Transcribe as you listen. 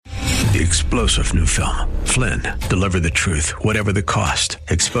the explosive new film, Flynn, Deliver the Truth, Whatever the Cost,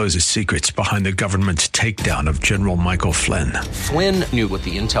 exposes secrets behind the government's takedown of General Michael Flynn. Flynn knew what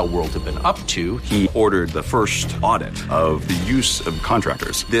the intel world had been up to. He ordered the first audit of the use of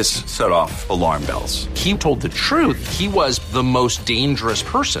contractors. This set off alarm bells. He told the truth. He was the most dangerous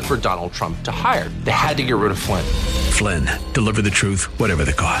person for Donald Trump to hire. They had to get rid of Flynn. Flynn, Deliver the Truth, Whatever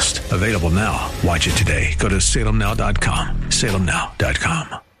the Cost. Available now. Watch it today. Go to salemnow.com.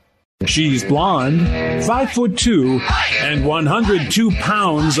 salemnow.com. She's blonde, 5'2", and 102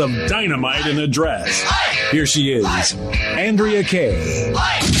 pounds of dynamite in a dress. Here she is, Andrea Kaye.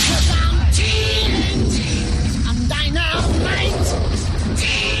 I'm dynamite.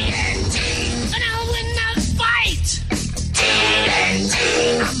 TNT. And I'll win the fight. TNT.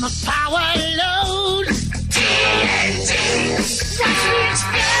 I'm a power load. TNT. Watch me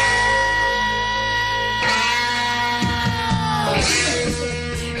explode.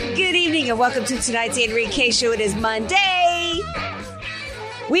 Good evening and welcome to tonight's Andrea Kaye Show. It is Monday.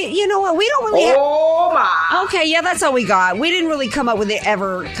 You know what? We don't really. My. Okay, yeah, that's all we got. We didn't really come up with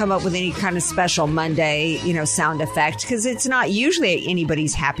any kind of special Monday, sound effect because it's not usually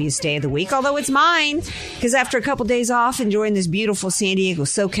anybody's happiest day of the week. Although it's mine because after a couple days off enjoying this beautiful San Diego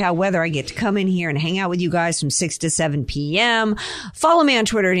SoCal weather, I get to come in here and hang out with you guys from 6 to 7 p.m. Follow me on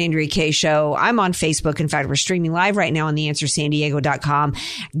Twitter at Andrea Kaye Show. I'm on Facebook. In fact, we're streaming live right now on theanswersandiego.com.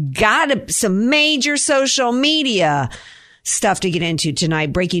 Got some major social media stuff to get into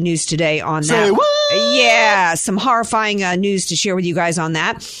tonight. Breaking news today on that. Say what? Yeah, some horrifying news to share with you guys on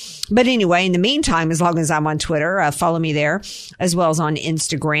that. But anyway, in the meantime, as long as I'm on Twitter, follow me there as well as on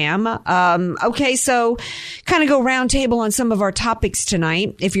Instagram. Okay, so kind of go round table on some of our topics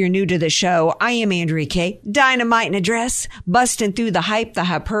tonight. If you're new to the show, I am Andrea Kaye, dynamite in a dress, busting through the hype, the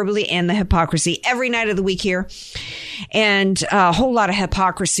hyperbole, and the hypocrisy every night of the week here. And a whole lot of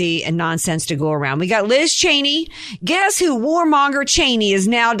hypocrisy and nonsense to go around. We got Liz Cheney. Guess who warmonger Cheney has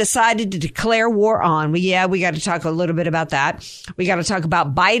now decided to declare war on? We got to talk a little bit about that. We got to talk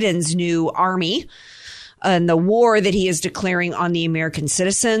about Biden's new army and the war that he is declaring on the American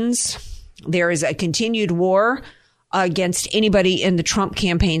citizens. There is a continued war against anybody in the Trump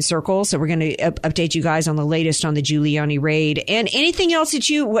campaign circle. So we're going to update you guys on the latest on the Giuliani raid and anything else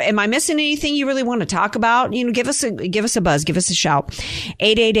that am I missing anything you really want to talk about? Give us a buzz, give us a shout.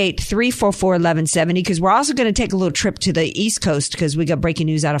 888-344-1170 because we're also going to take a little trip to the East Coast because we got breaking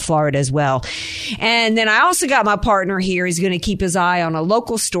news out of Florida as well. And then I also got my partner here. He's going to keep his eye on a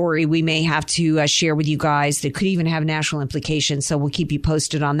local story we may have to share with you guys that could even have national implications. So we'll keep you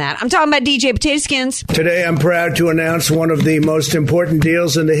posted on that. I'm talking about DJ Potato Skins. Today I'm proud to announce one of the most important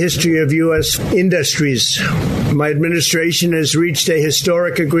deals in the history of U.S. industries. My administration has reached a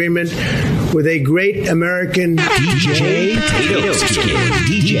historic agreement with a great American DJ Potato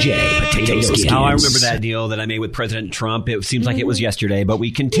Skins. Oh, I remember that deal that I made with President Trump. It seems like it was yesterday, but we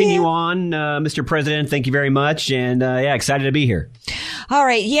continue on, Mr. President. Thank you very much, and excited to be here. All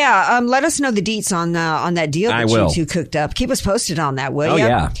right, let us know the deets on that deal that you two cooked up. Keep us posted on that, will you? Oh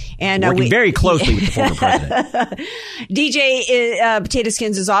yeah, and working very closely with the former president. DJ Potato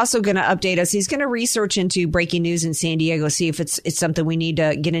Skins is also going to update us. He's going to research into breaking news in San Diego, see if it's something we need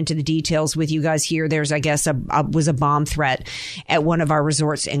to get into the details with you guys here. There's, I guess, was a bomb threat at one of our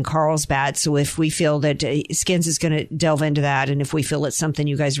resorts in Carlsbad. So if we feel that Skins is going to delve into that, and if we feel it's something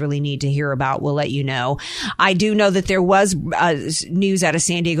you guys really need to hear about, we'll let you know. I do know that there was news out of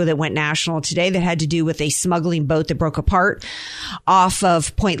San Diego that went national today that had to do with a smuggling boat that broke apart off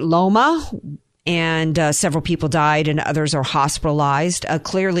of Point Loma. And several people died and others are hospitalized.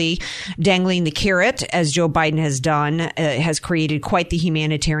 Clearly dangling the carrot, as Joe Biden has done, has created quite the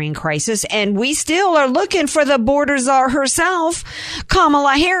humanitarian crisis. And we still are looking for the border czar herself,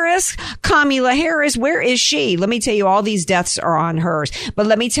 Kamala Harris. Where is she? Let me tell you, all these deaths are on hers. But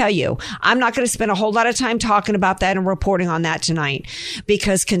let me tell you, I'm not going to spend a whole lot of time talking about that and reporting on that tonight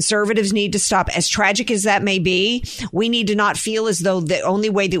because conservatives need to stop. As tragic as that may be, we need to not feel as though the only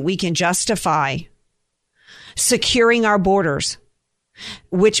way that we can justify securing our borders,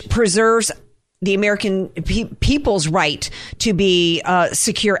 which preserves the American people's right to be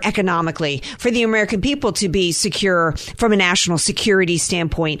secure economically, for the American people to be secure from a national security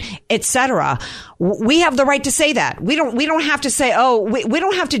standpoint, etc. We have the right to say that. We don't have to say, we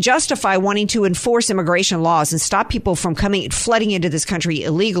don't have to justify wanting to enforce immigration laws and stop people from flooding into this country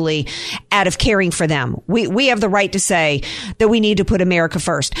illegally out of caring for them. We have the right to say that we need to put America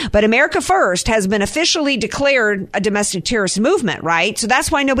first. But America First has been officially declared a domestic terrorist movement, right? So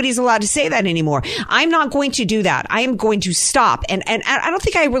that's why nobody's allowed to say that anymore. anymore. I'm not going to do that. I am going to stop. And I don't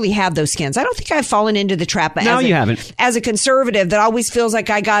think I really have those skins. I don't think I've fallen into the trap. No, you haven't. As a conservative that always feels like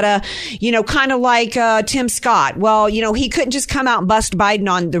I gotta, kind of like Tim Scott. Well, he couldn't just come out and bust Biden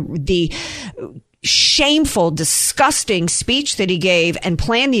on the shameful, disgusting speech that he gave and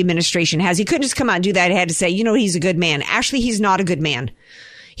plan the administration has. He couldn't just come out and do that. He had to say, he's a good man. Actually, he's not a good man.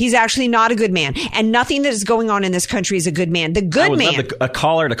 He's actually not a good man. And nothing that is going on in this country is a good man. The good man. I would love a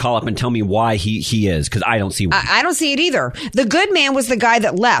caller to call up and tell me why he is, because I don't see one. I don't see it either. The good man was the guy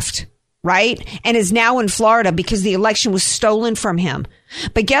that left, right? And is now in Florida because the election was stolen from him.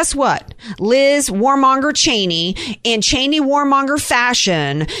 But guess what? Liz Warmonger Cheney, in Cheney Warmonger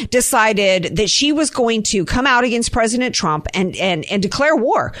fashion, decided that she was going to come out against President Trump and declare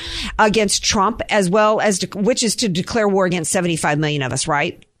war against Trump, as well as, which is to declare war against 75 million of us,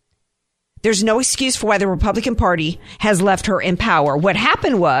 right? There's no excuse for why the Republican Party has left her in power. What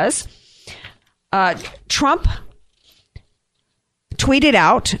happened was, Trump tweeted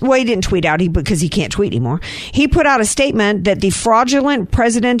out, well, he didn't tweet out because he can't tweet anymore. He put out a statement that the fraudulent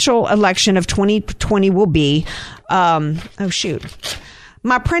presidential election of 2020 will be,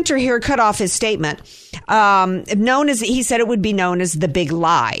 my printer here cut off his statement, he said it would be known as the big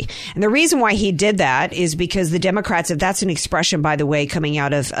lie. And the reason why he did that is because the Democrats, if that's an expression, by the way, coming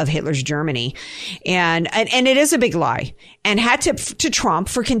out of Hitler's Germany, and it is a big lie, and had to Trump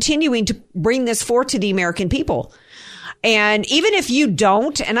for continuing to bring this forth to the American people. And even if you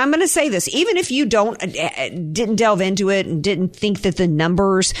don't, and I'm going to say this, even if you didn't delve into it and didn't think that the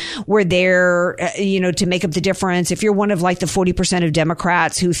numbers were there, to make up the difference, if you're one of like the 40% of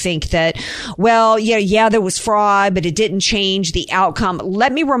Democrats who think that, well, yeah, there was fraud, but it didn't change the outcome.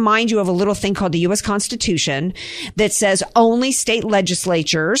 Let me remind you of a little thing called the U.S. Constitution that says only state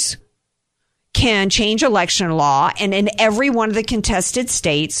legislatures can change election law, and in every one of the contested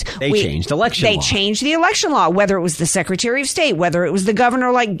states, they changed election law. They changed the election law, whether it was the Secretary of State, whether it was the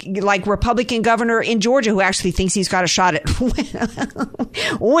governor, like Republican governor in Georgia, who actually thinks he's got a shot at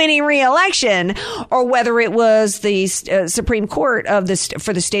winning re-election, or whether it was the Supreme Court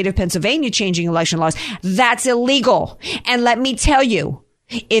for the state of Pennsylvania changing election laws. That's illegal. And let me tell you,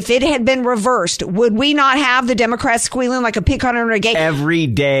 if it had been reversed, would we not have the Democrats squealing like a pig under a gate? Every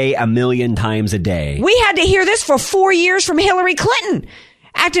day, 1,000,000 times a day. We had to hear this for 4 years from Hillary Clinton,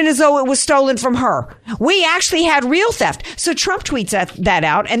 acting as though it was stolen from her. We actually had real theft. So Trump tweets that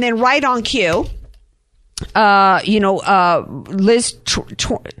out, and then right on cue, Liz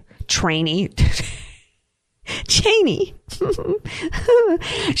Cheney.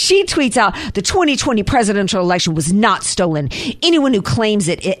 She tweets out, the 2020 presidential election was not stolen. Anyone who claims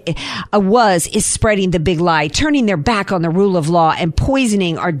it is spreading the big lie, turning their back on the rule of law and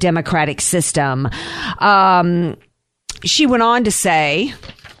poisoning our democratic system. She went on to say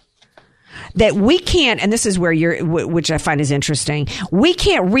that we can't, and this is where which I find is interesting, we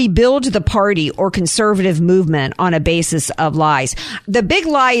can't rebuild the party or conservative movement on a basis of lies. The big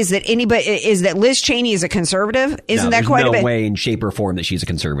lie is that Liz Cheney is a conservative. Isn't that quite a bit? No way in shape or form that she's a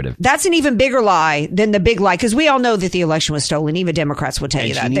conservative. That's an even bigger lie than the big lie, because we all know that the election was stolen. Even Democrats will tell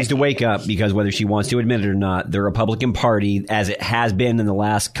you that. She needs to wake up, because whether she wants to admit it or not, the Republican Party, as it has been in the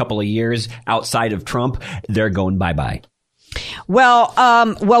last couple of years outside of Trump, they're going bye-bye. Well,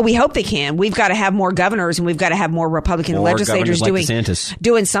 we hope they can. We've got to have more governors, and we've got to have more Republican legislators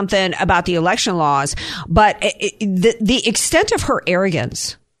doing something about the election laws. But the extent of her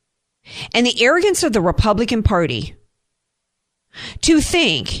arrogance and the arrogance of the Republican Party to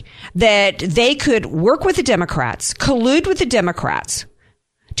think that they could work with the Democrats, collude with the Democrats,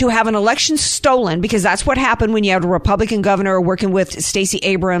 to have an election stolen, because that's what happened when you had a Republican governor working with Stacey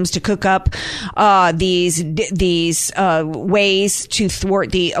Abrams to cook up these ways to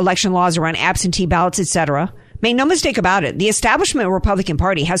thwart the election laws around absentee ballots, etc. Make no mistake about it. The establishment Republican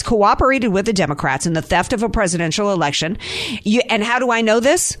Party has cooperated with the Democrats in the theft of a presidential election. And how do I know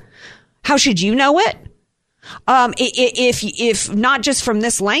this? How should you know it? If not just from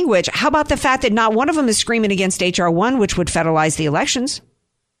this language, how about the fact that not one of them is screaming against H.R. 1, which would federalize the elections?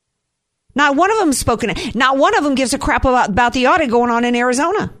 Not one of them spoken. Not one of them gives a crap about the audit going on in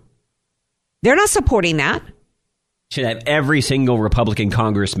Arizona. They're not supporting that. Should have every single Republican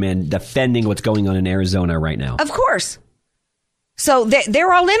congressman defending what's going on in Arizona right now. Of course. So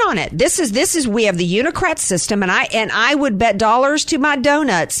they're all in on it. This is we have the Unicrat system, and I would bet dollars to my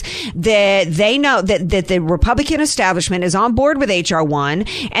donuts that they know that the Republican establishment is on board with HR 1,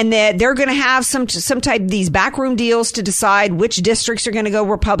 and that they're going to have some type of these backroom deals to decide which districts are going to go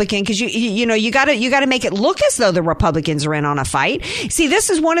Republican, because you got to make it look as though the Republicans are in on a fight. See,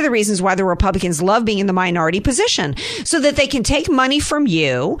 this is one of the reasons why the Republicans love being in the minority position, so that they can take money from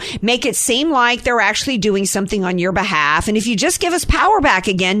you, make it seem like they're actually doing something on your behalf, and if you just give us power back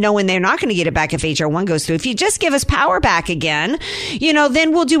again, knowing they're not going to get it back if HR 1 goes through. If you just give us power back again,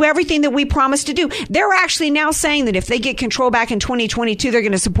 then we'll do everything that we promised to do. They're actually now saying that if they get control back in 2022, they're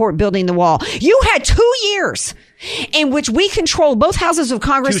going to support building the wall. You had 2 years in which we controlled both houses of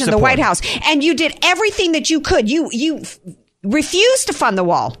Congress and the White House, and you did everything that you could. You refused to fund the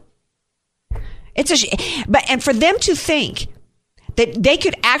wall. And for them to think that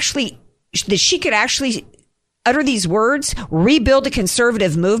she could actually utter these words, rebuild a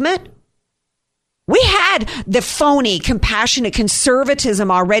conservative movement. We had the phony, compassionate conservatism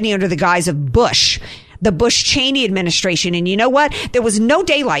already under the guise of Bush, the Bush-Cheney administration. And you know what? There was no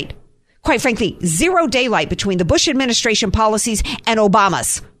daylight, quite frankly, zero daylight between the Bush administration policies and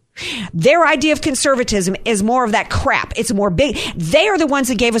Obama's. Their idea of conservatism is more of that crap. It's more big. They are the ones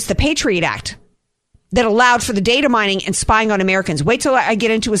that gave us the Patriot Act that allowed for the data mining and spying on Americans. Wait till I get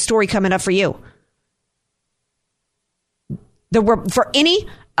into a story coming up for you. For any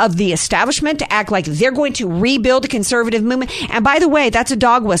of the establishment to act like they're going to rebuild a conservative movement. And by the way, that's a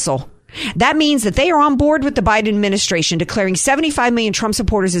dog whistle. That means that they are on board with the Biden administration declaring 75 million Trump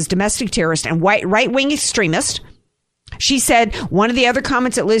supporters as domestic terrorists and right-wing extremists. She said one of the other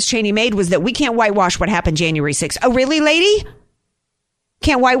comments that Liz Cheney made was that we can't whitewash what happened January 6th. Oh, really, lady?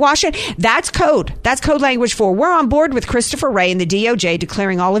 Can't whitewash it? That's code. That's code language for we're on board with Christopher Wray and the DOJ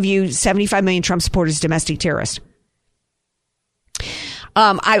declaring all of you 75 million Trump supporters domestic terrorists.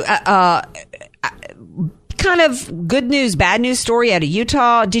 Kind of good news, bad news story out of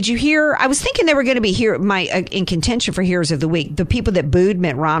Utah. Did you hear? I was thinking they were going to be here in contention for Heroes of the Week. The people that booed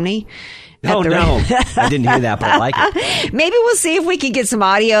Mitt Romney. Oh, no. I didn't hear that, but I like it. Maybe we'll see if we can get some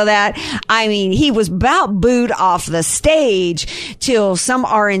audio of that. I mean, he was about booed off the stage till some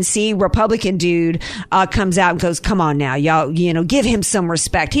RNC Republican dude comes out and goes, come on now, y'all, give him some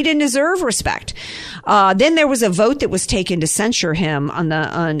respect. He didn't deserve respect. Then there was a vote that was taken to censure him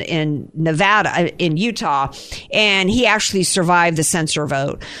in Nevada, in Utah, and he actually survived the censor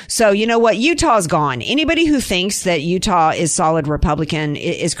vote. So you know what? Utah's gone. Anybody who thinks that Utah is solid Republican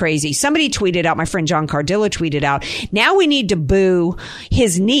is crazy. Somebody tweeted out, my friend John Cardillo tweeted out, now we need to boo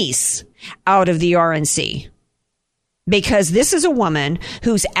his niece out of the RNC. Because this is a woman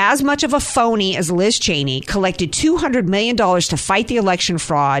who's as much of a phony as Liz Cheney, collected $200 million to fight the election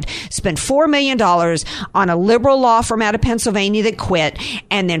fraud, spent $4 million on a liberal law firm out of Pennsylvania that quit,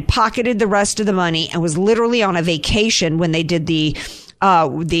 and then pocketed the rest of the money and was literally on a vacation when they did the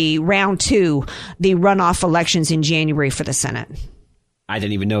round 2, the runoff elections in January for the Senate. I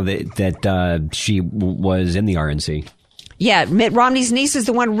didn't even know that she was in the RNC. Yeah, Mitt Romney's niece is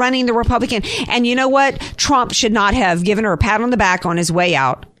the one running the Republican. And you know what? Trump should not have given her a pat on the back on his way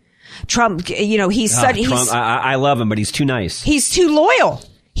out. Trump, I love him, but he's too nice. He's too loyal.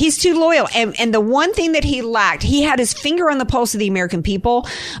 He's too loyal. And the one thing that he lacked, he had his finger on the pulse of the American people,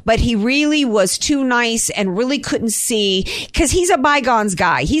 but he really was too nice and really couldn't see, because he's a bygones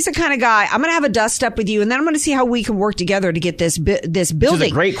guy. He's the kind of guy, I'm going to have a dust up with you, and then I'm going to see how we can work together to get this building. It's a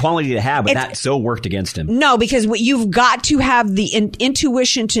great quality to have, but that so worked against him. No, because you've got to have the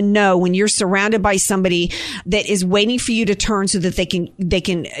intuition to know when you're surrounded by somebody that is waiting for you to turn so that they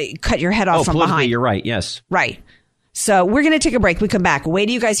can cut your head off from behind. You're right. Yes. Right. So we're going to take a break. We come back. Wait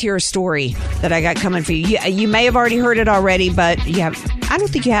till you guys hear a story that I got coming for you. You may have already heard it already, but I don't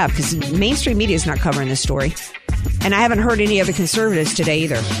think you have, because mainstream media is not covering this story. And I haven't heard any other conservatives today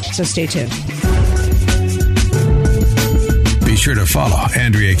either. So stay tuned. Be sure to follow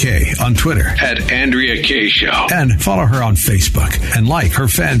Andrea Kaye on Twitter @AndreaKayeShow. And follow her on Facebook and like her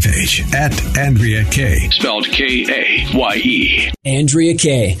fan page @Andrea Kaye. Spelled Kaye. Andrea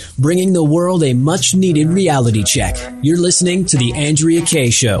Kaye, bringing the world a much-needed reality check. You're listening to The Andrea Kaye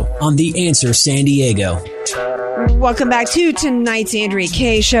Show on The Answer San Diego. Welcome back to tonight's Andrea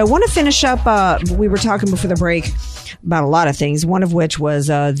Kaye Show. I want to finish up, we were talking before the break about a lot of things, one of which was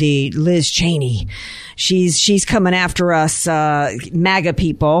the Liz Cheney. She's coming after us, MAGA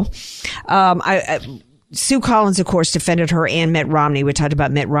people. Sue Collins, of course, defended her and Mitt Romney. We talked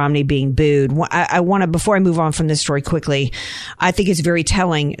about Mitt Romney being booed. I want to, before I move on from this story quickly, I think it's very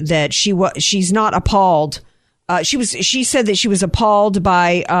telling that she's not appalled. She said that she was appalled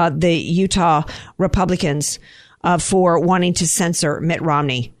by the Utah Republicans for wanting to censor Mitt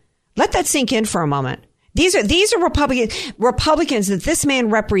Romney. Let that sink in for a moment. These are Republicans that this man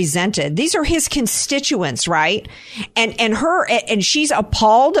represented. These are his constituents, right? And she's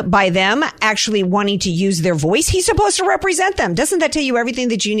appalled by them actually wanting to use their voice. He's supposed to represent them. Doesn't that tell you everything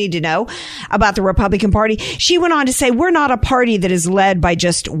that you need to know about the Republican Party? She went on to say, we're not a party that is led by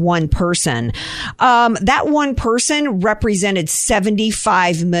just one person. That one person represented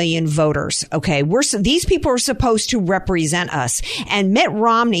 75 million voters. Okay. These people are supposed to represent us. And Mitt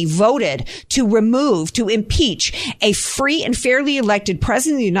Romney voted to impeach a free and fairly elected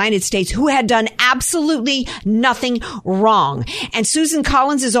president of the United States who had done absolutely nothing wrong. And Susan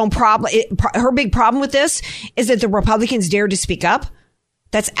Collins' own problem, her big problem with this is that the Republicans dared to speak up.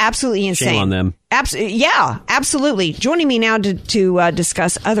 That's absolutely insane. Shame on them. Yeah, absolutely. Joining me now to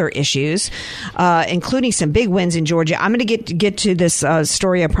discuss other issues, including some big wins in Georgia. I'm going to get to this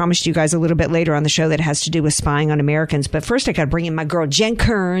story I promised you guys a little bit later on the show that has to do with spying on Americans. But first, I got to bring in my girl Jen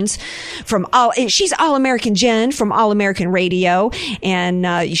Kearns she's All American Jen from All American Radio,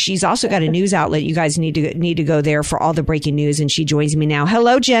 and she's also got a news outlet. You guys need to go there for all the breaking news. And she joins me now.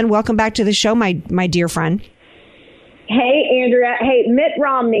 Hello, Jen. Welcome back to the show, my dear friend. Hey, Andrea. Hey, Mitt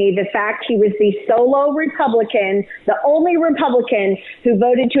Romney, the fact he was the solo Republican, the only Republican who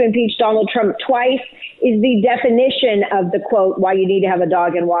voted to impeach Donald Trump twice, is the definition of the quote, why you need to have a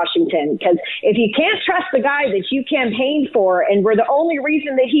dog in Washington. Because if you can't trust the guy that you campaigned for and were the only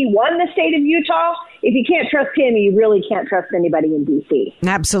reason that he won the state of Utah, if you can't trust him, you really can't trust anybody in D.C.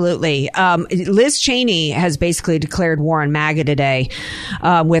 Absolutely. Liz Cheney has basically declared war on MAGA today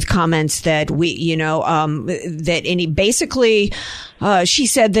with comments that she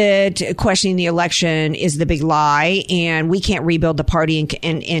said that questioning the election is the big lie, and we can't rebuild the party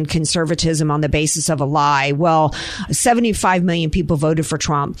in conservatism on the basis of a lie. Well, 75 million people voted for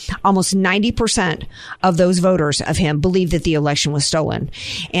Trump. Almost 90% of those voters of him believe that the election was stolen.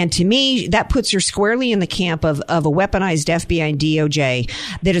 And to me, that puts her squarely in the camp of a weaponized FBI and DOJ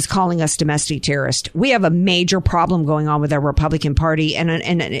that is calling us domestic terrorists. We have a major problem going on with our Republican Party. And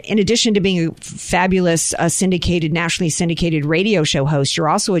in addition to being a fabulous nationally syndicated radio show host, you're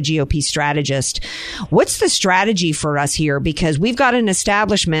also a GOP strategist. What's the strategy for us here? Because we've got an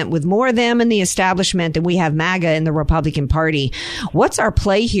establishment with more of them in the establishment than we have MAGA in the Republican Party. What's our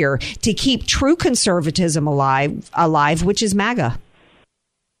play here to keep true conservatism alive, which is MAGA?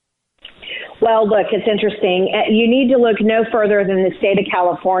 Well, look, it's interesting. You need to look no further than the state of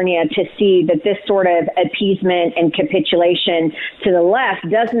California to see that this sort of appeasement and capitulation to the left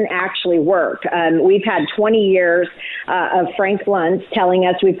doesn't actually work. We've had 20 years of Frank Luntz telling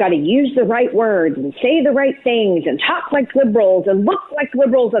us we've got to use the right words and say the right things and talk like liberals and look like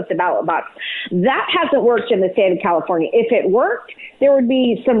liberals at the ballot box. That hasn't worked in the state of California. If it worked, there would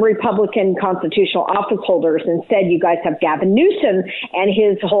be some Republican constitutional office holders. Instead, you guys have Gavin Newsom and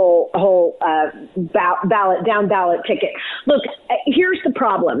his whole ballot ticket. Look, here's the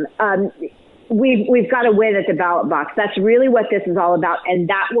problem. We've got to win at the ballot box. That's really what this is all about, and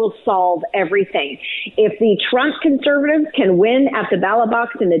that will solve everything. If the Trump conservatives can win at the ballot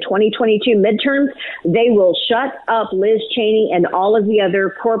box in the 2022 midterms, they will shut up Liz Cheney and all of the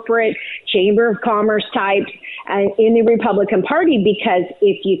other corporate Chamber of Commerce types in the Republican Party, because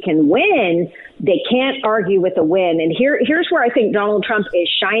if you can win, they can't argue with a win. And here's where I think Donald Trump is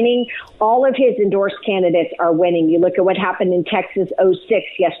shining. All of his endorsed candidates are winning. You look at what happened in Texas 06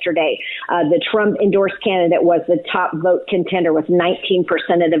 yesterday. The Trump endorsed candidate was the top vote contender with 19%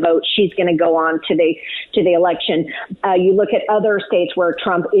 of the vote. She's going to go on to the election. You look at other states where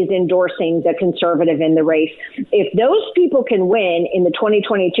Trump is endorsing the conservative in the race. If those people can win in the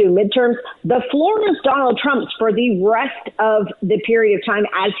 2022 midterms, the floor is Donald Trump's for the rest of the period of time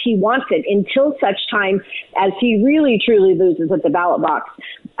as he wants it, until such time as he really truly loses at the ballot box.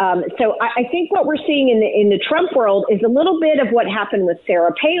 So I think what we're seeing in the Trump world is a little bit of what happened with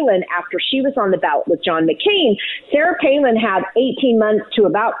Sarah Palin after she was on the ballot with John McCain. Sarah Palin had 18 months to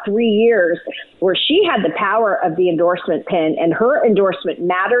about 3 years where she had the power of the endorsement pen, and her endorsement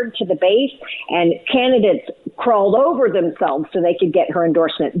mattered to the base, and candidates crawled over themselves so they could get her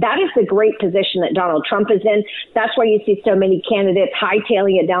endorsement. That is the great position that Donald Trump is in. That's why you see so many candidates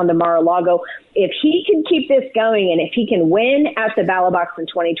hightailing it down to Mar-a-Lago. If he can keep this going, and if he can win at the ballot box in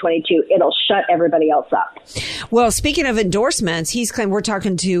 2022, it'll shut everybody else up. Well, speaking of endorsements, we're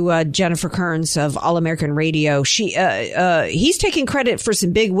talking to Jennifer Kearns of All American Radio. He's taking credit for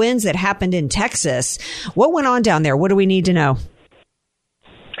some big wins that happened in Texas. What went on down there? What do we need to know?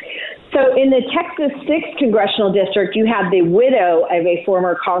 So in the Texas 6th Congressional District, you have the widow of a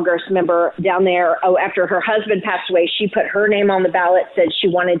former Congress member down there. Oh, after her husband passed away, she put her name on the ballot, said she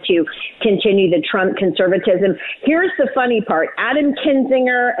wanted to continue the Trump conservatism. Here's the funny part. Adam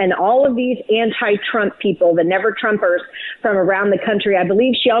Kinzinger and all of these anti-Trump people, the never-Trumpers from around the country, I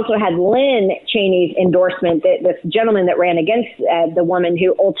believe she also had Lynn Cheney's endorsement, this gentleman that ran against the woman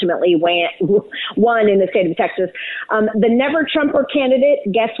who ultimately won in the state of Texas. The never-Trumper candidate,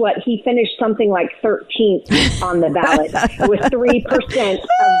 guess what? He finished something like 13th on the ballot with 3% of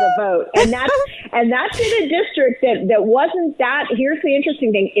the vote. And that's in a district that wasn't that, here's the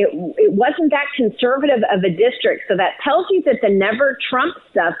interesting thing, it wasn't that conservative of a district. So that tells you that the never Trump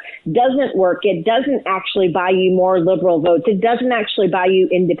stuff doesn't work. It doesn't actually buy you more liberal votes. It doesn't actually buy you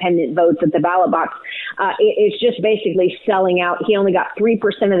independent votes at the ballot box. It's just basically selling out. He only got 3%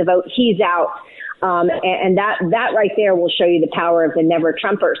 of the vote. He's out. And that right there will show you the power of the never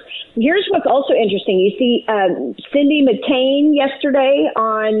Trumpers. Here's what's also interesting. You see Cindy McCain yesterday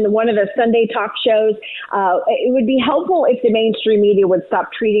on one of the Sunday talk shows. It would be helpful if the mainstream media would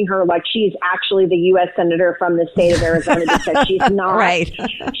stop treating her like she's actually the U.S. Senator from the state of Arizona, because she's not. Right.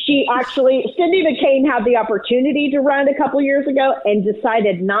 Cindy McCain had the opportunity to run a couple years ago and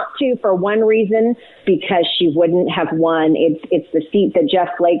decided not to for one reason, because she wouldn't have won. It's the seat that Jeff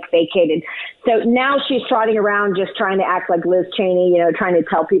Flake vacated. So now she's trotting around just trying to act like Liz Cheney, trying to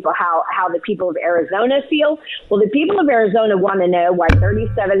tell people how the people of Arizona feel. Well, the people of Arizona want to know why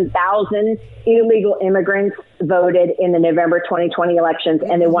 37,000 illegal immigrants voted in the November 2020 elections,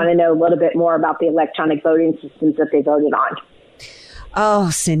 and they want to know a little bit more about the electronic voting systems that they voted on. Oh,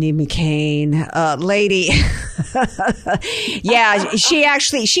 Cindy McCain, lady. Yeah, she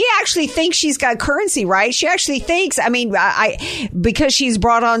actually thinks she's got currency, right? She actually thinks, because she's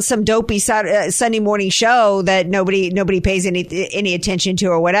brought on some dopey Sunday morning show that nobody pays any attention to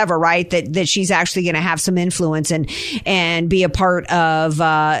or whatever, right? That she's actually going to have some influence and be a part of,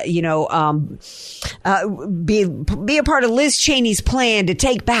 be a part of Liz Cheney's plan to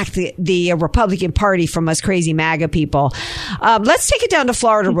take back the Republican Party from us crazy MAGA people. Let's take it down to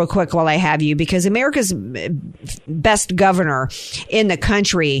Florida real quick while I have you, because America's best governor in the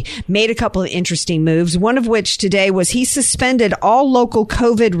country made a couple of interesting moves, one of which today was he suspended all local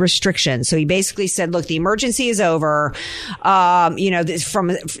COVID restrictions. So he basically said, look, the emergency is over,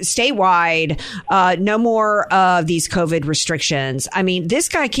 from statewide, no more of these COVID restrictions. I mean, this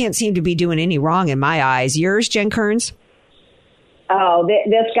guy can't seem to be doing any wrong in my eyes. Yours, Jen Kearns? Oh,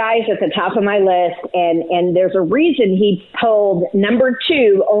 this guy's at the top of my list, and there's a reason he polled number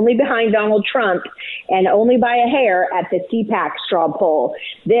 2, only behind Donald Trump, and only by a hair at the CPAC straw poll.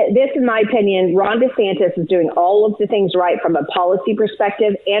 This, in my opinion, Ron DeSantis is doing all of the things right from a policy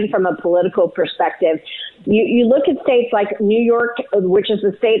perspective and from a political perspective. You look at states like New York, which is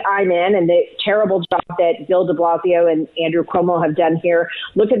the state I'm in, and the terrible job that Bill de Blasio and Andrew Cuomo have done here.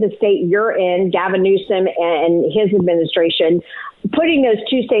 Look at the state you're in, Gavin Newsom and his administration, putting those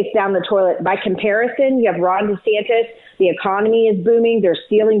 2 states down the toilet. By comparison, you have Ron DeSantis. The economy is booming. They're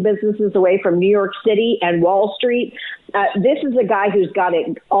stealing businesses away from New York City and Wall Street. This is a guy who's got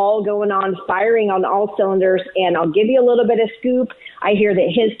it all going on, firing on all cylinders. And I'll give you a little bit of scoop. I hear that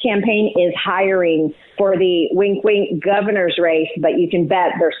his campaign is hiring for the wink, wink governor's race, but you can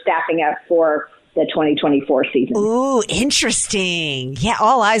bet they're staffing up for the 2024 season. Ooh, interesting. Yeah,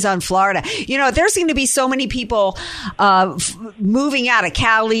 all eyes on Florida. There's going to be so many people moving out of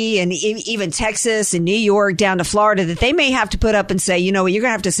Cali and even Texas and New York down to Florida that they may have to put up and say, you're going to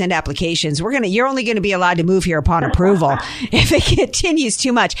have to send applications. You're only going to be allowed to move here upon approval if it continues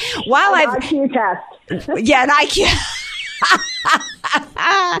too much. IQ test. Yeah, an IQ.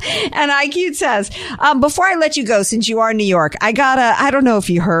 An IQ test. Before I let you go, since you are in New York, I don't know if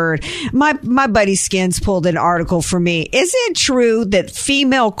you heard, my buddy Skins pulled an article for me. Is it true that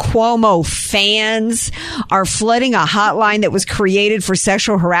female Cuomo fans are flooding a hotline that was created for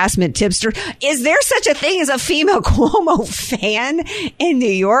sexual harassment tipster? Is there such a thing as a female Cuomo fan in New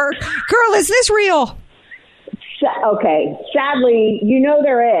York? Girl, is this real? Okay, sadly,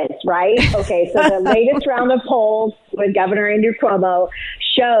 there is, right? Okay, so the latest round of polls with Governor Andrew Cuomo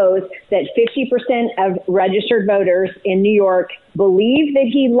shows that 50% of registered voters in New York believe that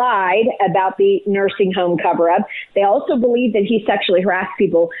he lied about the nursing home cover-up. They also believe that he sexually harassed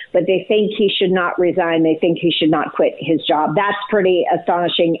people, but they think he should not resign. They think he should not quit his job. That's pretty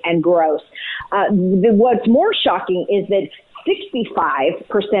astonishing and gross. What's more shocking is that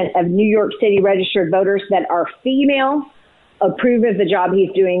 65% of New York City registered voters that are female approve of the job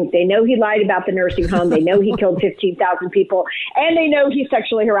he's doing. They know he lied about the nursing home. They know he killed 15,000 people. And they know he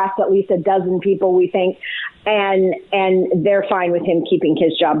sexually harassed at least a dozen people, we think. and they're fine with him keeping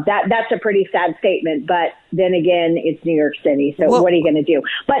his job. That's a pretty sad statement, but then again, it's New York City, so what are you going to do?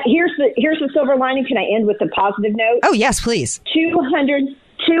 But here's the silver lining. Can I end with a positive note? Oh, yes, please.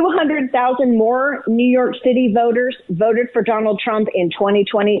 200,000 more New York City voters voted for Donald Trump in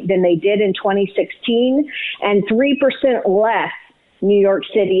 2020 than they did in 2016, and 3% less New York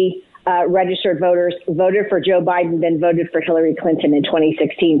City registered voters voted for Joe Biden than voted for Hillary Clinton in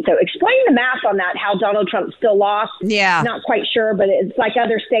 2016. So explain the math on that, how Donald Trump still lost. Yeah. Not quite sure, but it's like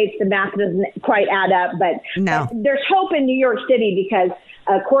other states, the math doesn't quite add up. But there's hope in New York City because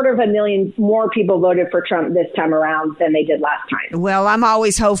 250,000 more people voted for Trump this time around than they did last time. Well, I'm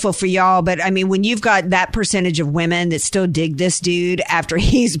always hopeful for y'all, but I mean, when you've got that percentage of women that still dig this dude after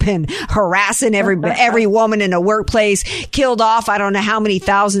he's been harassing every woman in a workplace, killed off I don't know how many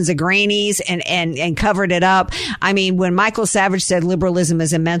thousands of grannies and covered it up. I mean, when Michael Savage said liberalism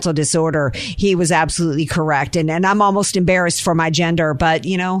is a mental disorder, he was absolutely correct. And I'm almost embarrassed for my gender, but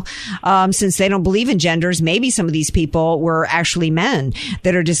since they don't believe in genders, maybe some of these people were actually men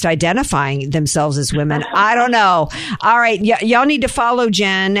that are just identifying themselves as women. I don't know. All right. Y'all need to follow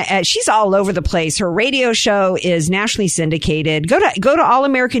Jen. She's all over the place. Her radio show is nationally syndicated. Go to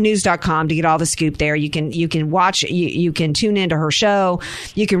allamericannews.com to get all the scoop there. You can watch, you can tune into her show.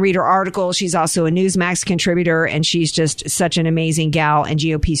 You can read her article. She's also a Newsmax contributor, and she's just such an amazing gal and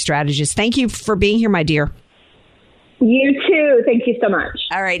GOP strategist. Thank you for being here, my dear. You too. Thank you so much.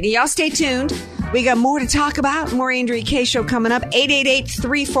 All right. Y'all stay tuned. We got more to talk about. More Andrea Kaye Show coming up.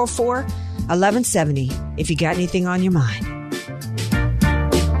 888-344-1170 if you got anything on your mind.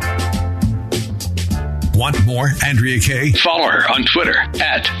 Want more Andrea Kaye? Follow her on Twitter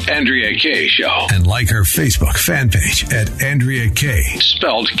at Andrea Kaye Show. And like her Facebook fan page at Andrea Kaye,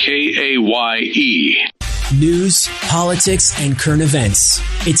 spelled Kaye. News, politics, and current events.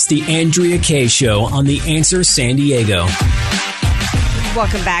 It's the Andrea Kaye Show on The Answer San Diego.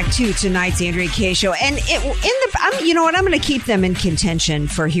 Welcome back to tonight's Andrea Kaye Show. And you know what? I'm going to keep them in contention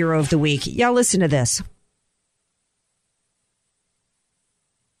for Hero of the Week. Y'all listen to this.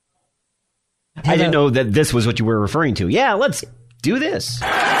 I didn't know that this was what you were referring to. Yeah, let's do this.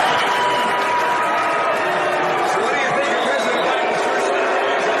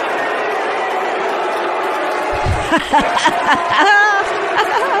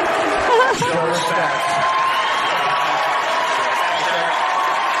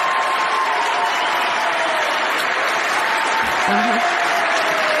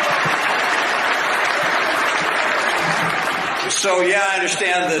 So, yeah, I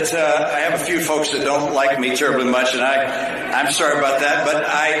understand that I have a few folks that don't like me terribly much, and I'm sorry about that, but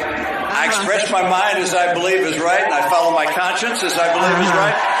I express my mind as I believe is right, and I follow my conscience as I believe is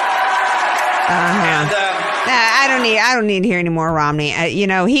right. I don't need to hear any more Romney.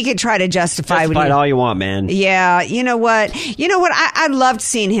 He could try to justify it all you want, man. Yeah, you know what? I loved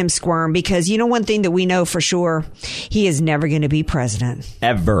seeing him squirm because one thing that we know for sure, he is never going to be president.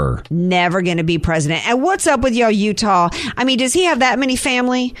 Ever. Never going to be president. And what's up with y'all, Utah? I mean, does he have that many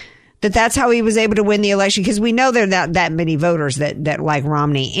family? That's how he was able to win the election, because we know there are not that many voters that like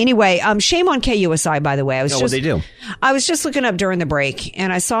Romney. Anyway, shame on KUSI, by the way. What they do? I was just looking up during the break,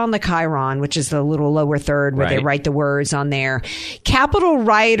 and I saw on the Chiron, which is the little lower third where they write the words on there, Capitol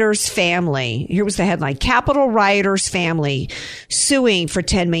rioters family. Here was the headline: Capitol rioters family suing for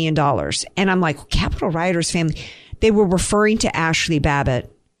 $10 million. And I'm like, Capitol rioters family. They were referring to Ashley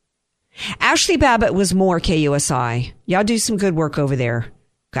Babbitt. Ashley Babbitt was more KUSI. Y'all do some good work over there.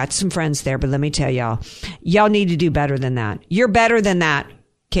 Got some friends there, but let me tell y'all need to do better than that. You're better than that,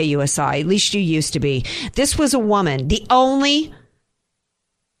 KUSI. At least you used to be. This was a woman.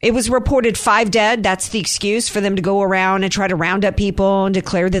 It was reported 5 dead. That's the excuse for them to go around and try to round up people and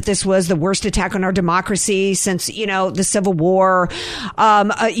declare that this was the worst attack on our democracy since, the Civil War.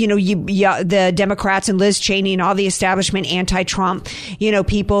 The Democrats and Liz Cheney and all the establishment anti-Trump,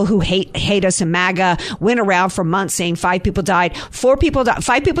 people who hate us and MAGA went around for months saying 5 people died. 5 people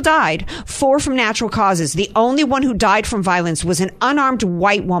died, 4 from natural causes. The only one who died from violence was an unarmed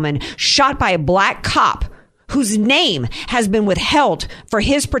white woman shot by a black cop whose name has been withheld for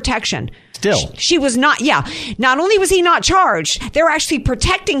his protection. Still. She was not only was he not charged, they're actually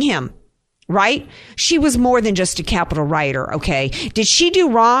protecting him, right? She was more than just a Capitol rioter, okay? Did she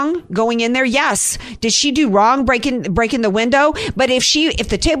do wrong going in there? Yes. Did she do wrong breaking the window? But if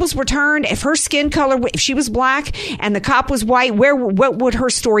the tables were turned, if her skin color, if she was black and the cop was white, what would her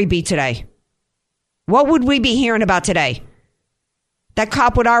story be today? What would we be hearing about today? That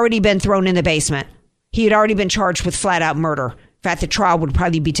cop would already been thrown in the basement. He had already been charged with flat out murder. In fact, the trial would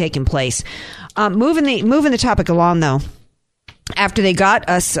probably be taking place. Moving the topic along, though. after they got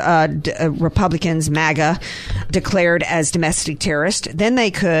us Republicans, MAGA, declared as domestic terrorists, then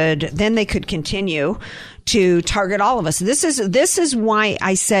they could continue to target all of us. This is why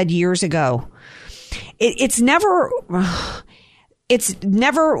I said years ago, it's never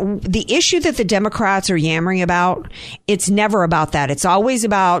the issue that the Democrats are yammering about. It's never about that. It's always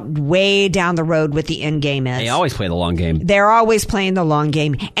about way down the road what the end game is. They always play the long game. They're always playing the long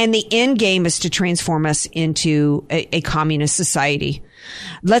game. And the end game is to transform us into a communist society.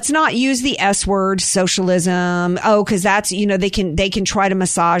 Let's not use the S word, socialism. Oh, because that's, they can try to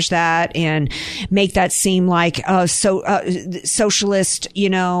massage that and make that seem like socialist,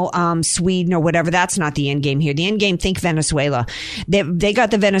 Sweden or whatever. That's not the end game here. The end game, think Venezuela. They got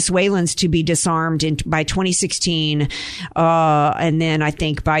the Venezuelans to be disarmed by 2016, and then I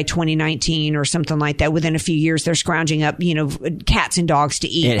think by 2019 or something like that. Within a few years, they're scrounging up, cats and dogs to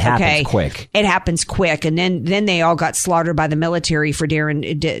eat. It happens quick. It happens quick, and then they all got slaughtered by the military for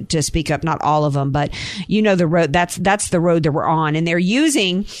daring to speak up. Not all of them, but the road. That's the road that we're on, and they're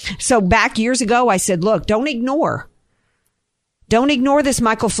using. So back years ago, I said, look, don't ignore this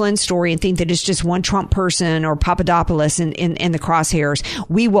Michael Flynn story and think that it's just one Trump person or Papadopoulos in the crosshairs.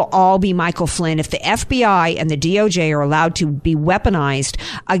 We will all be Michael Flynn. If the FBI and the DOJ are allowed to be weaponized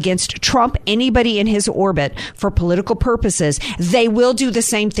against Trump, anybody in his orbit for political purposes, they will do the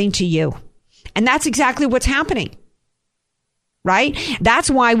same thing to you. And that's exactly what's happening. Right? That's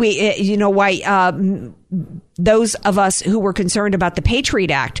why those of us who were concerned about the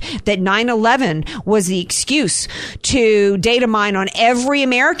Patriot Act, that 9/11 was the excuse to data mine on every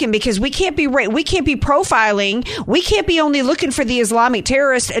American, because we can't be profiling. We can't be only looking for the Islamic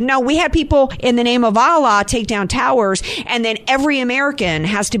terrorists. No, we had people in the name of Allah take down towers, and then every American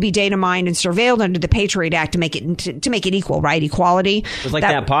has to be data mined and surveilled under the Patriot Act to make it equal, right? Equality. It was like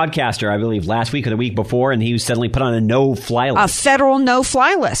that podcaster, I believe, last week or the week before, and he was suddenly put on a no-fly list. A federal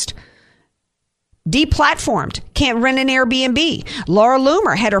no-fly list. Deplatformed, can't rent an Airbnb. Laura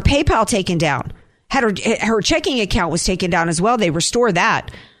Loomer had her PayPal taken down. Had her checking account was taken down as well. They restored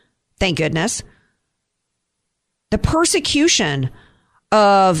that. Thank goodness. The persecution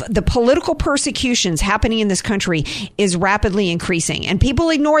of the political persecutions happening in this country is rapidly increasing, and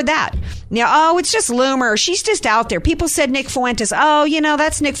people ignored that. Now, it's just Loomer. She's just out there. People said Nick Fuentes.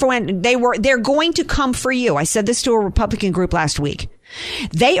 That's Nick Fuentes. They're going to come for you. I said this to a Republican group last week.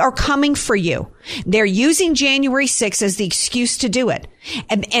 They are coming for you. They're using January 6th as the excuse to do it.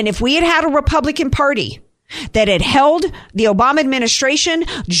 And if we had a Republican Party that had held the Obama administration,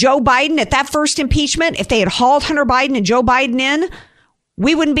 Joe Biden at that first impeachment, if they had hauled Hunter Biden and Joe Biden in,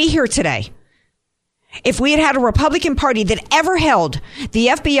 we wouldn't be here today. If we had a Republican Party that ever held the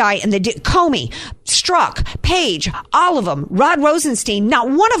FBI and the Comey, Strzok, Page, all of them, Rod Rosenstein, not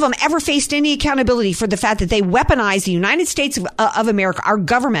one of them ever faced any accountability for the fact that they weaponized the United States of America, our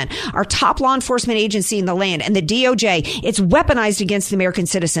government, our top law enforcement agency in the land, and the DOJ. It's weaponized against the American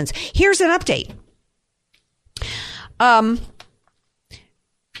citizens. Here's an update.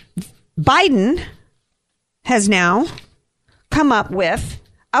 Biden has now come up with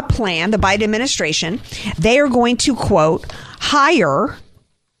a plan, the Biden administration. They are going to, quote, hire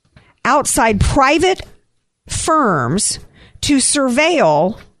outside private firms to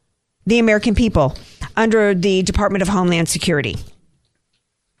surveil the American people under the Department of Homeland Security.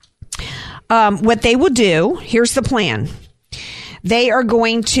 What they will do, here's the plan. They are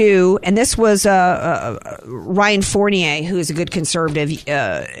going to, and this was Ryan Fournier, who is a good conservative,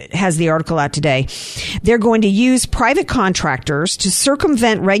 has the article out today. They're going to use private contractors to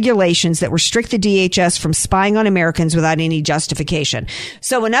circumvent regulations that restrict the DHS from spying on Americans without any justification.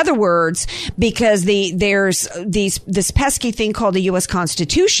 So in other words, because there's this pesky thing called the U.S.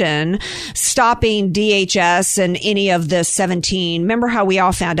 Constitution stopping DHS and any of the 17. Remember how we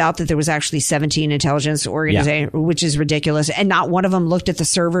all found out that there was actually 17 intelligence organizations, which is ridiculous, and not one of them looked at the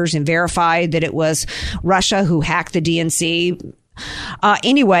servers and verified that it was Russia who hacked the DNC.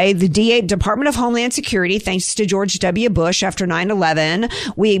 Anyway, the Department of Homeland Security, thanks to George W. Bush after 9/11,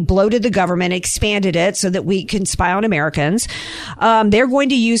 we bloated the government, expanded it so that we can spy on Americans. They're going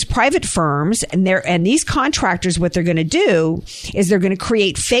to use private firms, and these contractors, what they're going to do is they're going to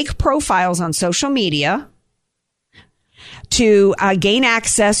create fake profiles on social media to gain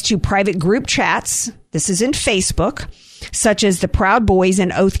access to private group chats. This is in Facebook, such as the Proud Boys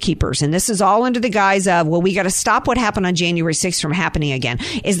and Oath Keepers. And this is all under the guise of, well, we got to stop what happened on January 6th from happening again.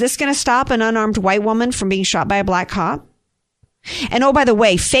 Is this going to stop an unarmed white woman from being shot by a black cop? And oh, by the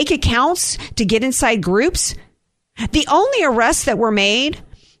way, fake accounts to get inside groups. The only arrests that were made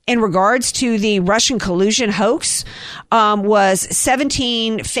in regards to the Russian collusion hoax was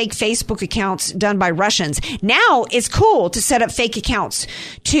 17 fake Facebook accounts done by Russians. Now it's cool to set up fake accounts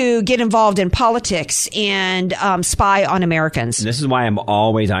to get involved in politics and spy on Americans. This is why I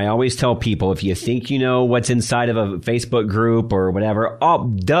always tell people, if you think you know what's inside of a Facebook group or whatever,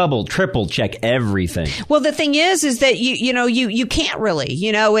 double, triple check everything. Well, the thing is that you can't really,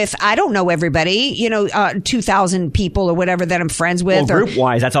 if I don't know everybody, 2,000 people or whatever that I'm friends with. Well, group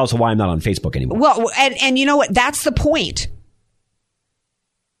wise, that's also why I'm not on Facebook anymore. Well, and you know what? That's the point.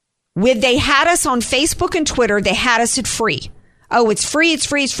 They had us on Facebook and Twitter. They had us at free. Oh, it's free. It's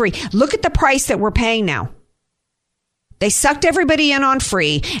free. It's free. Look at the price that we're paying now. They sucked everybody in on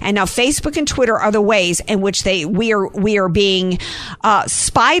free, and now Facebook and Twitter are the ways in which we are being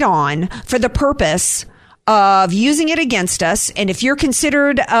spied on for the purpose of using it against us. And if you're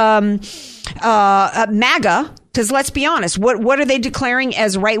considered MAGA, because let's be honest, what are they declaring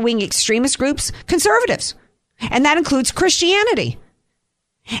as right-wing extremist groups? Conservatives. And that includes Christianity.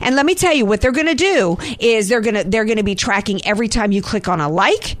 And let me tell you, what they're going to do is they're going to be tracking every time you click on a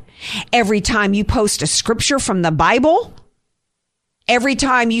like, every time you post a scripture from the Bible, every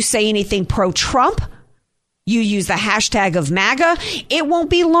time you say anything pro-Trump, you use the hashtag of MAGA. It won't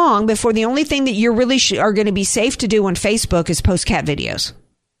be long before the only thing that you're really are going to be safe to do on Facebook is post cat videos.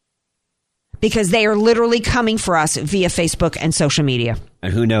 Because they are literally coming for us via Facebook and social media.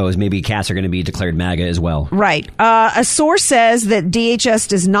 And who knows, maybe cats are going to be declared MAGA as well. Right. A source says that DHS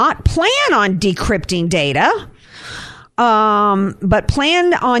does not plan on decrypting data, but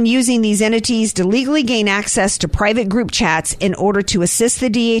plan on using these entities to legally gain access to private group chats in order to assist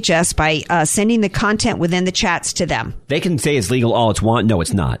the DHS by sending the content within the chats to them. They can say it's legal all it's want. No,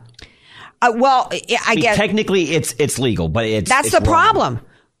 it's not. I guess technically it's legal, but that's the problem.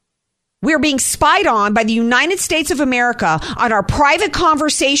 We're being spied on by the United States of America on our private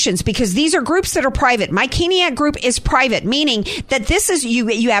conversations, because these are groups that are private. My Keeniac group is private, meaning that this is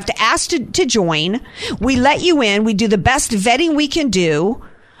you have to ask to join. We let you in. We do the best vetting we can do.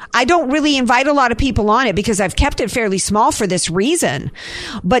 I don't really invite a lot of people on it because I've kept it fairly small for this reason.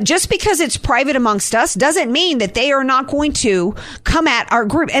 But just because it's private amongst us doesn't mean that they are not going to come at our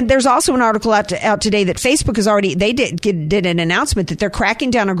group. And there's also an article out today that Facebook has already, they did an announcement that they're cracking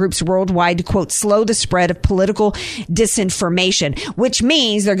down on groups worldwide to, quote, slow the spread of political disinformation, which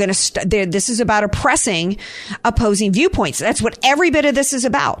means they're going to, this is about oppressing opposing viewpoints. That's what every bit of this is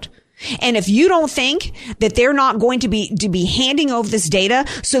about. And if you don't think that they're not going to be handing over this data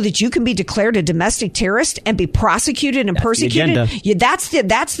so that you can be declared a domestic terrorist and be prosecuted and persecuted, that's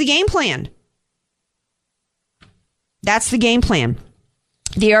the game plan. That's the game plan.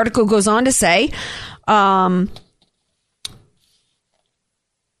 The article goes on to say,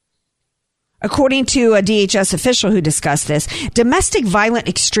 according to a DHS official who discussed this, domestic violent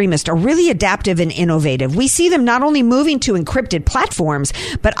extremists are really adaptive and innovative. We see them not only moving to encrypted platforms,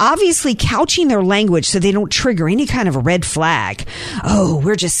 but obviously couching their language so they don't trigger any kind of a red flag. Oh,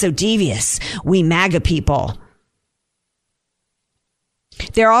 we're just so devious. We MAGA people.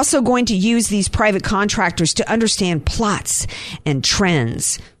 They're also going to use these private contractors to understand plots and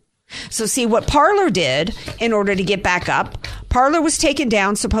trends. So see, what Parler did in order to get back up, Parler was taken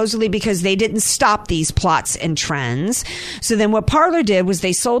down supposedly because they didn't stop these plots and trends. So then what Parler did was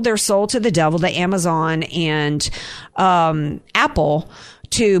they sold their soul to the devil, to Amazon and Apple,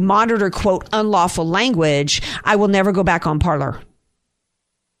 to monitor, quote, unlawful language. I will never go back on Parler.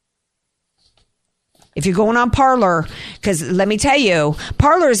 If you're going on Parler, because let me tell you,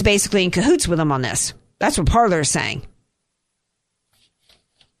 Parler is basically in cahoots with them on this. That's what Parler is saying.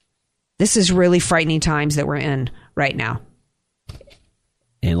 This is really frightening times that we're in right now.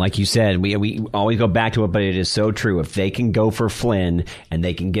 And like you said, we always go back to it, but it is so true. If they can go for Flynn and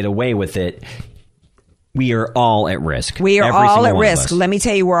they can get away with it, we are all at risk. We are all at risk. Let me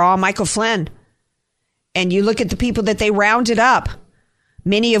tell you, we're all Michael Flynn. And you look at the people that they rounded up,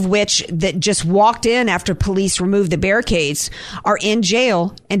 many of which that just walked in after police removed the barricades, are in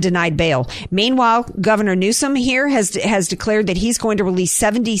jail and denied bail. Meanwhile, Governor Newsom here has declared that he's going to release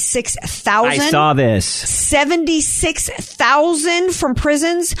 76,000. I saw this. 76,000 from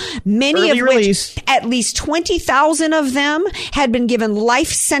prisons, many Early of release. which, at least 20,000 of them had been given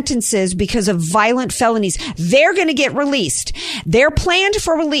life sentences because of violent felonies. They're going to get released. They're planned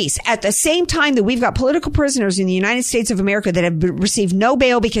for release at the same time that we've got political prisoners in the United States of America that have received no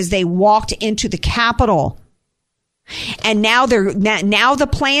bail because they walked into the Capitol. And now the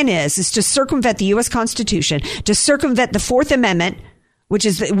plan is to circumvent the U.S. Constitution, to circumvent the Fourth Amendment, which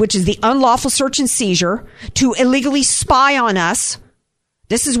is the unlawful search and seizure, to illegally spy on us.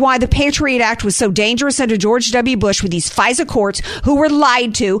 This is why the Patriot Act was so dangerous under George W. Bush with these FISA courts who were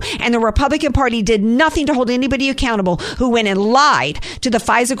lied to, and the Republican Party did nothing to hold anybody accountable who went and lied to the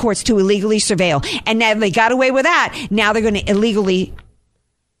FISA courts to illegally surveil. And now they got away with that. Now they're going to illegally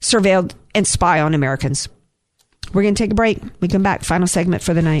surveil and spy on Americans. We're going to take a break. We come back. Final segment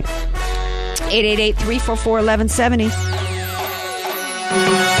for the night.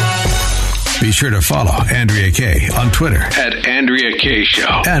 888-344-1170. Be sure to follow Andrea Kaye on Twitter at Andrea Kaye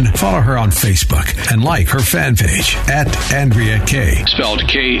Show. And follow her on Facebook and like her fan page at Andrea Kaye, spelled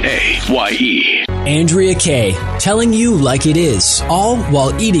Kaye. Andrea Kaye, telling you like it is, all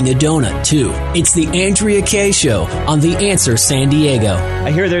while eating a donut, too. It's the Andrea Kaye Show on The Answer San Diego.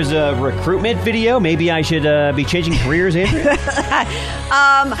 I hear there's a recruitment video. Maybe I should be changing careers, Andrea?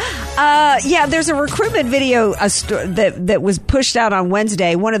 Yeah, there's a recruitment video that was pushed out on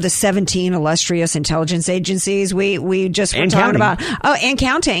Wednesday. One of the 17 illustrious intelligence agencies we just were talking about. Oh, and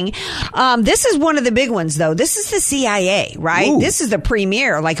counting. This is one of the big ones, though. This is the CIA, right? Ooh. This is the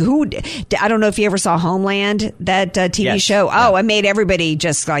premier. Like, who? I don't know if you ever saw Homeland, that TV show. Oh, it made everybody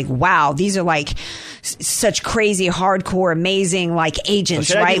just like, wow, these are like such crazy, hardcore, amazing, like agents,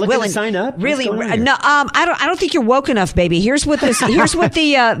 should right? I be looking to sign up? Really? No, I don't think you're woke enough, baby. Here's what the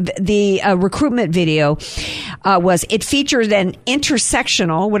recruitment video was. It featured an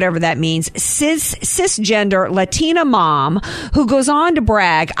intersectional, whatever that means, cisgender Latina mom who goes on to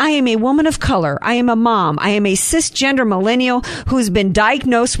brag, I am a woman of color. I am a mom. I am a cisgender millennial who's been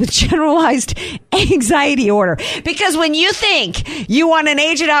diagnosed with generalized anxiety disorder. Because when you think you want an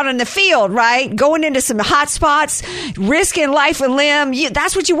agent out in the field, right, going into some hot spots, risking life and limb,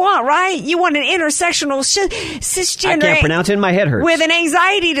 that's what you want, right? You want an intersectional cisgender. I can't pronounce it. My head hurts. With an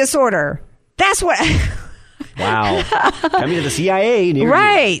anxiety disorder. That's what... Wow. Coming to the CIA.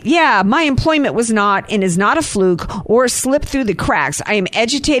 Right. Yeah. My employment was not and is not a fluke or a slip through the cracks. I am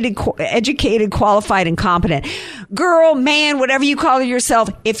educated, qualified, and competent. Girl, man, whatever you call yourself,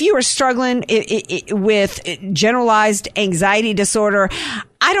 if you are struggling with generalized anxiety disorder,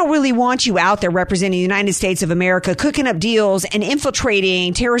 I don't really want you out there representing the United States of America, cooking up deals and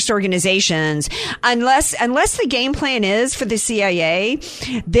infiltrating terrorist organizations, unless the game plan is for the CIA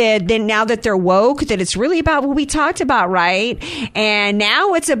that then now that they're woke, that it's really about what we talked about, right? And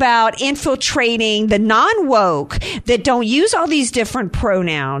now it's about infiltrating the non-woke that don't use all these different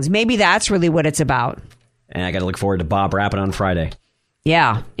pronouns. Maybe that's really what it's about. And I got to look forward to Bob rapping on Friday.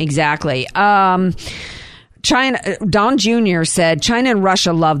 Yeah, exactly. China, Don Jr. said, China and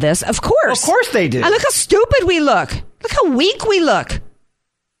Russia love this. Of course. Of course they do. And look how stupid we look. Look how weak we look.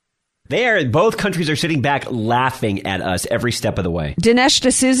 Both countries are sitting back laughing at us every step of the way. Dinesh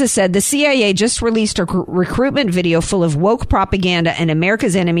D'Souza said, the CIA just released a recruitment video full of woke propaganda and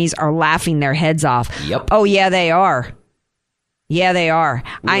America's enemies are laughing their heads off. Yep. Oh, yeah, they are. Yeah, they are.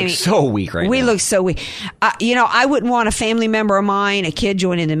 We look so weak right now. We look so weak. I wouldn't want a family member of mine, a kid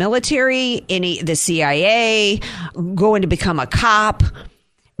joining the military, the CIA, going to become a cop.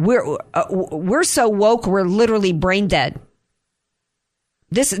 We're so woke, we're literally brain dead.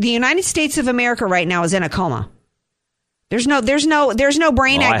 The United States of America right now is in a coma. There's no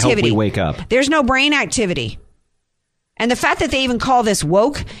brain activity. I hope we wake up. There's no brain activity. And the fact that they even call this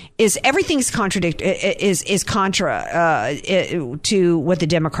woke is everything's contra to what the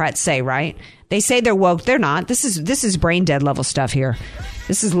Democrats say, right? They say they're woke. They're not. This is brain dead level stuff here.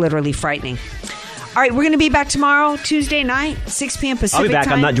 This is literally frightening. All right, we're going to be back tomorrow, Tuesday night, 6 p.m. Pacific I'll be back.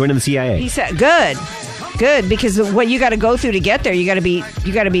 time. I'm not joining the CIA. He said, good, because what you got to go through to get there, you got to be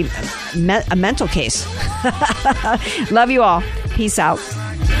a mental case. Love you all. Peace out.